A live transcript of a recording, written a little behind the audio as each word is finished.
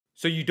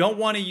So you don't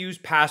want to use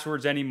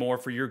passwords anymore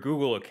for your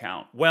Google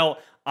account. Well,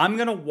 I'm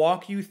going to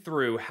walk you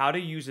through how to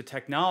use a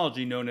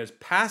technology known as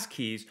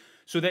Passkeys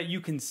so that you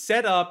can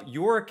set up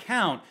your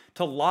account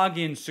to log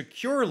in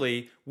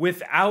securely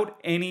without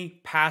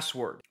any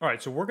password. All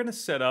right, so we're going to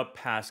set up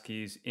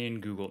Passkeys in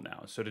Google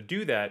now. So to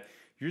do that,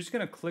 you're just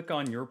going to click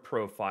on your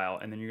profile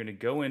and then you're going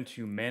to go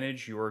into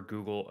manage your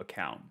Google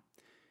account.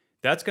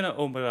 That's going to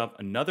open up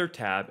another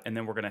tab, and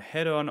then we're going to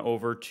head on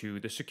over to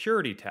the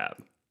security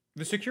tab.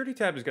 The security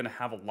tab is going to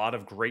have a lot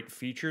of great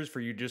features for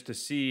you just to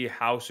see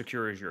how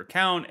secure is your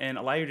account and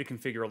allow you to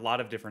configure a lot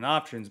of different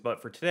options.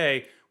 But for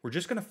today, we're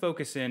just going to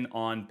focus in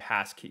on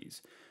Passkeys.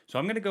 So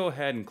I'm going to go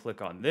ahead and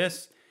click on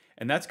this,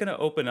 and that's going to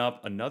open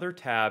up another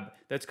tab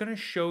that's going to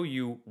show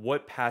you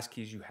what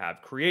Passkeys you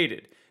have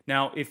created.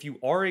 Now, if you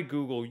are a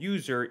Google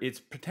user, it's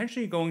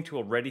potentially going to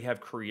already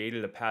have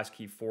created a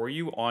passkey for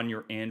you on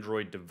your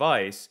Android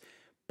device,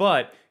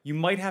 but you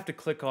might have to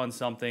click on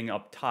something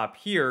up top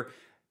here.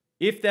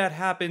 If that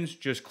happens,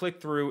 just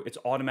click through. It's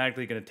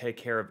automatically going to take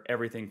care of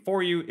everything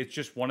for you. It's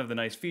just one of the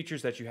nice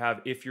features that you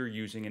have if you're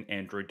using an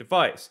Android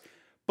device.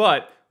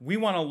 But we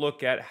want to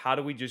look at how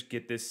do we just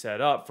get this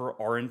set up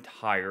for our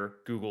entire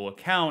Google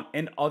account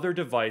and other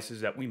devices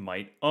that we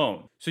might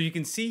own. So you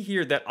can see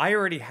here that I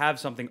already have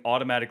something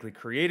automatically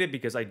created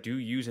because I do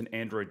use an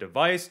Android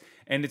device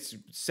and it's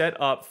set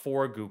up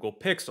for a Google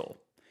Pixel.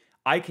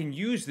 I can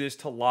use this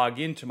to log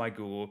into my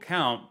Google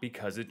account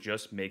because it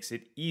just makes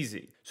it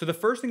easy. So the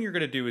first thing you're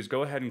going to do is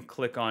go ahead and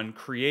click on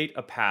Create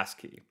a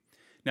Passkey.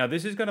 Now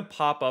this is going to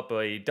pop up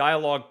a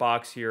dialog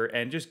box here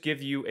and just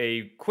give you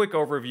a quick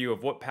overview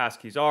of what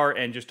passkeys are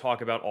and just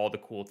talk about all the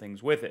cool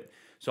things with it.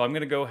 So I'm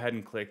going to go ahead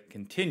and click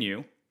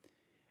Continue.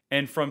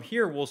 And from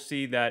here we'll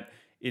see that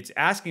it's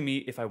asking me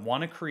if I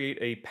want to create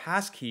a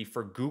passkey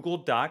for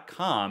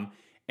google.com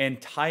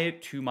and tie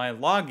it to my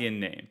login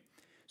name.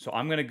 So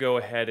I'm going to go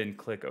ahead and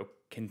click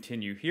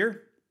Continue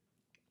here.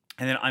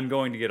 And then I'm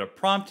going to get a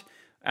prompt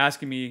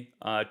asking me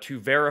to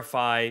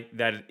verify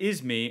that it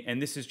is me.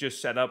 And this is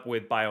just set up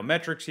with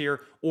biometrics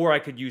here, or I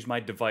could use my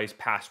device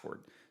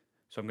password.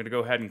 So I'm going to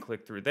go ahead and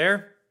click through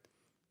there.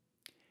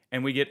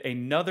 And we get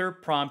another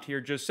prompt here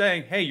just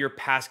saying, hey, your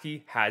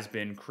passkey has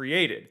been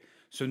created.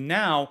 So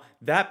now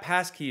that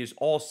passkey is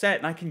all set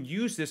and I can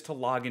use this to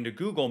log into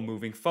Google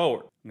moving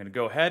forward. I'm going to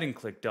go ahead and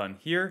click Done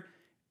here,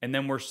 and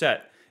then we're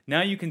set.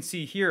 Now you can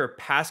see here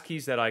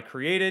passkeys that I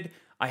created.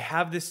 I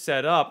have this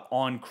set up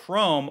on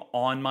Chrome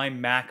on my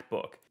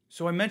MacBook.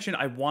 So I mentioned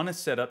I want to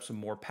set up some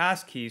more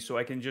passkeys so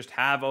I can just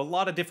have a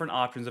lot of different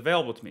options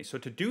available to me. So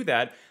to do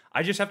that,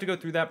 I just have to go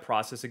through that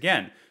process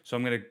again. So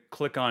I'm going to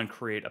click on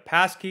Create a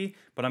Passkey,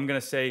 but I'm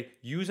going to say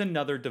Use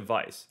another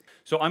device.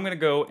 So I'm going to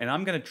go and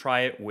I'm going to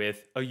try it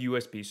with a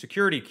USB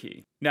security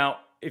key. Now,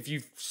 if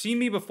you've seen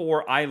me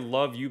before, I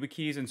love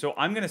YubiKeys, and so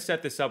I'm going to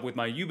set this up with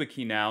my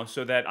YubiKey now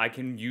so that I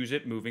can use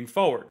it moving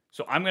forward.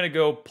 So I'm going to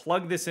go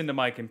plug this into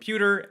my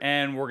computer,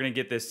 and we're going to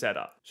get this set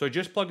up. So I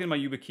just plugged in my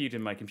YubiKey to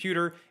my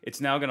computer.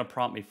 It's now going to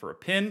prompt me for a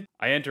PIN.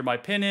 I enter my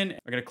PIN in.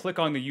 I'm going to click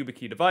on the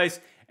YubiKey device,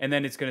 and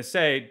then it's going to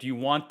say, do you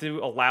want to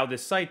allow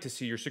this site to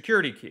see your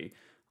security key?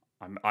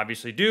 I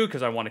obviously do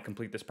because I want to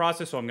complete this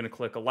process, so I'm going to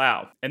click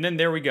Allow. And then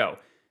there we go.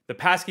 The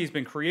passkey has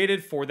been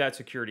created for that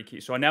security key.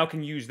 So I now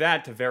can use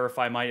that to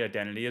verify my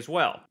identity as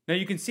well. Now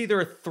you can see there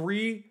are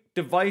 3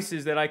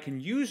 devices that I can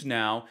use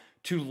now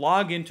to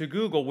log into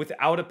Google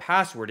without a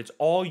password. It's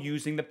all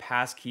using the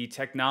passkey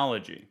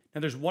technology.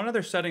 Now there's one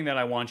other setting that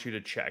I want you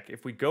to check.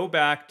 If we go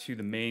back to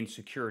the main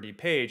security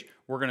page,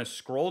 we're going to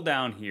scroll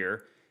down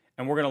here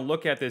and we're going to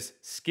look at this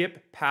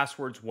skip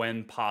passwords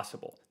when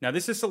possible. Now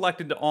this is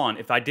selected to on.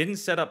 If I didn't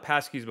set up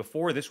passkeys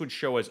before, this would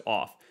show as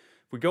off.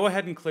 If we go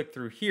ahead and click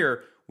through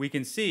here, we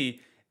can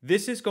see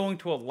this is going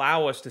to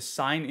allow us to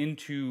sign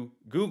into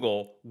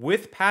Google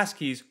with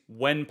passkeys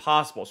when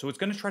possible. So it's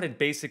going to try to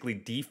basically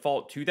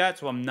default to that,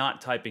 so I'm not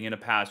typing in a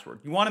password.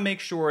 You want to make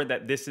sure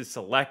that this is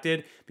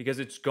selected because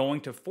it's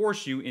going to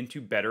force you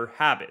into better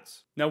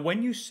habits. Now,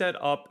 when you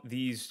set up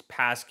these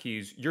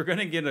passkeys, you're going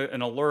to get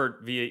an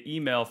alert via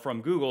email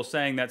from Google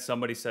saying that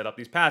somebody set up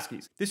these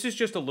passkeys. This is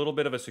just a little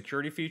bit of a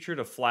security feature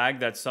to flag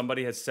that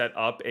somebody has set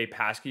up a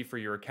passkey for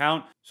your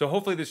account. So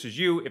hopefully this is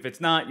you. If it's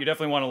not, you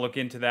definitely want to look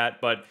into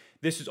that, but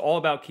this is all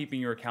about keeping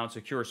your account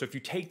secure. So if you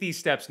take these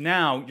steps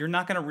now, you're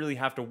not going to really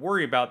have to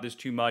worry about this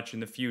too much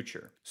in the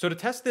future. So to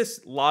test this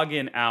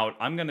login out,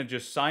 I'm going to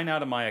just sign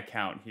out of my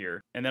account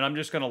here, and then I'm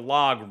just going to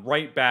log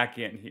right back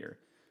in here.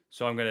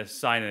 So I'm going to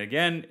sign in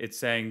again. It's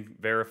saying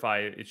verify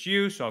it's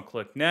you, so I'll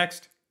click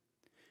next.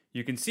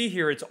 You can see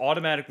here it's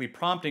automatically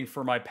prompting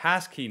for my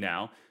passkey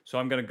now. So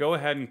I'm going to go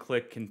ahead and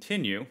click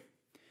continue.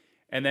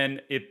 And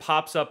then it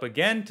pops up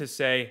again to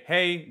say,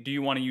 hey, do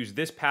you want to use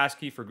this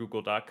passkey for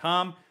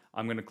google.com?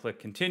 I'm going to click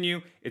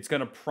continue. It's going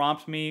to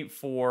prompt me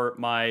for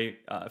my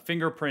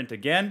fingerprint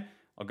again.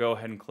 I'll go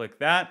ahead and click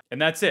that,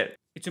 and that's it.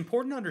 It's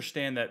important to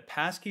understand that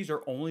passkeys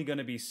are only going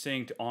to be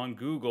synced on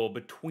Google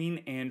between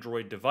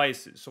Android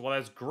devices. So while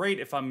that's great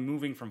if I'm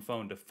moving from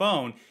phone to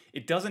phone,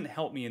 it doesn't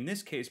help me in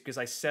this case because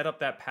I set up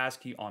that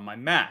passkey on my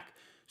Mac.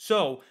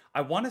 So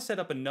I want to set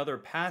up another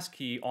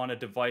passkey on a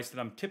device that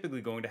I'm typically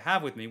going to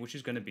have with me, which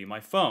is going to be my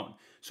phone.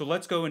 So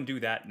let's go and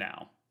do that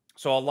now.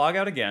 So I'll log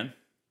out again.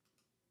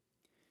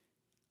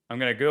 I'm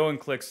going to go and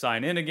click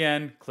sign in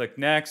again, click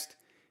next.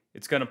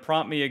 It's going to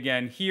prompt me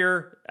again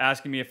here,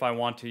 asking me if I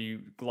want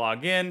to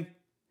log in.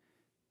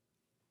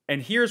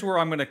 And here's where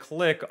I'm going to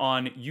click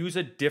on use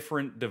a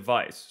different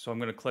device. So I'm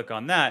going to click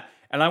on that.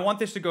 And I want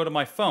this to go to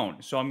my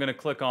phone. So I'm going to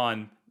click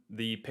on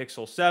the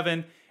Pixel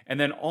 7. And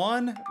then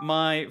on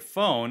my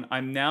phone,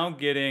 I'm now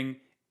getting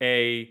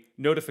a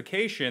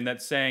notification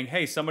that's saying,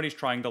 hey, somebody's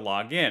trying to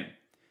log in.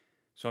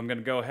 So I'm going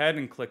to go ahead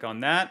and click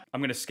on that.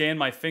 I'm going to scan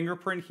my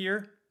fingerprint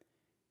here.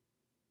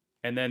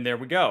 And then there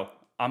we go.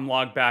 I'm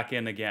logged back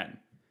in again.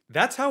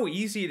 That's how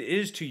easy it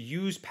is to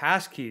use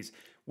passkeys.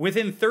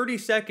 Within 30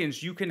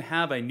 seconds, you can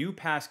have a new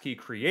passkey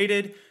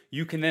created.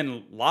 You can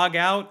then log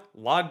out,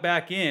 log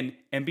back in,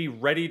 and be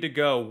ready to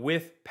go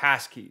with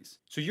passkeys.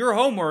 So your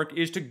homework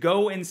is to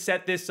go and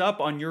set this up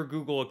on your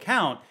Google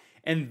account,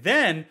 and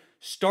then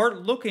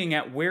start looking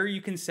at where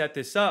you can set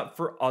this up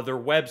for other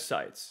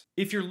websites.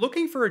 If you're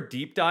looking for a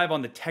deep dive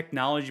on the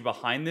technology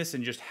behind this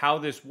and just how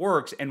this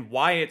works and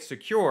why it's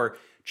secure,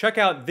 check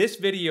out this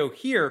video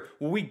here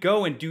where we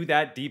go and do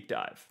that deep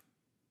dive.